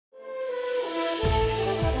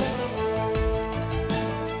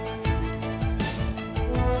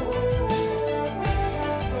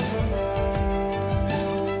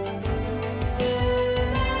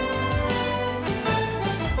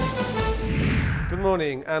Good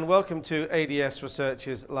morning and welcome to ADS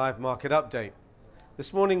Research's live market update.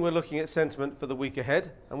 This morning we're looking at sentiment for the week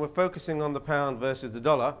ahead and we're focusing on the pound versus the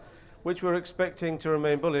dollar, which we're expecting to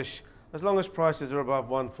remain bullish as long as prices are above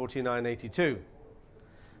 149.82.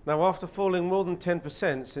 Now, after falling more than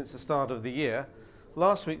 10% since the start of the year,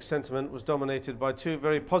 last week's sentiment was dominated by two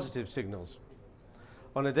very positive signals.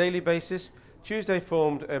 On a daily basis, Tuesday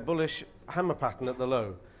formed a bullish hammer pattern at the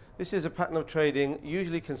low. This is a pattern of trading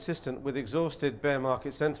usually consistent with exhausted bear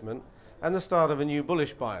market sentiment and the start of a new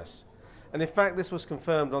bullish bias. And in fact, this was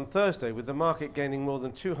confirmed on Thursday with the market gaining more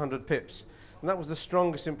than 200 pips, and that was the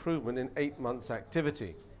strongest improvement in 8 months'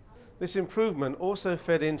 activity. This improvement also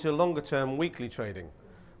fed into longer-term weekly trading.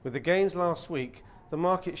 With the gains last week, the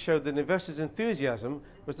market showed that investors' enthusiasm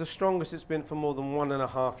was the strongest it's been for more than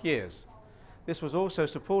 1.5 years. This was also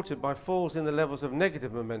supported by falls in the levels of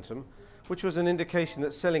negative momentum, which was an indication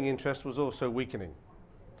that selling interest was also weakening.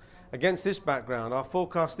 Against this background, our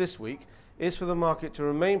forecast this week is for the market to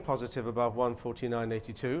remain positive above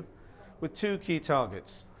 149.82 with two key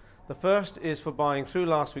targets. The first is for buying through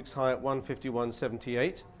last week's high at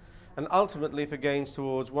 151.78 and ultimately for gains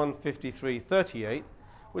towards 153.38,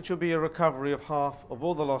 which will be a recovery of half of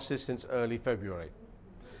all the losses since early February.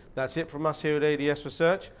 That's it from us here at ADS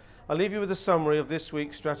Research. I'll leave you with a summary of this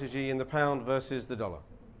week's strategy in the pound versus the dollar.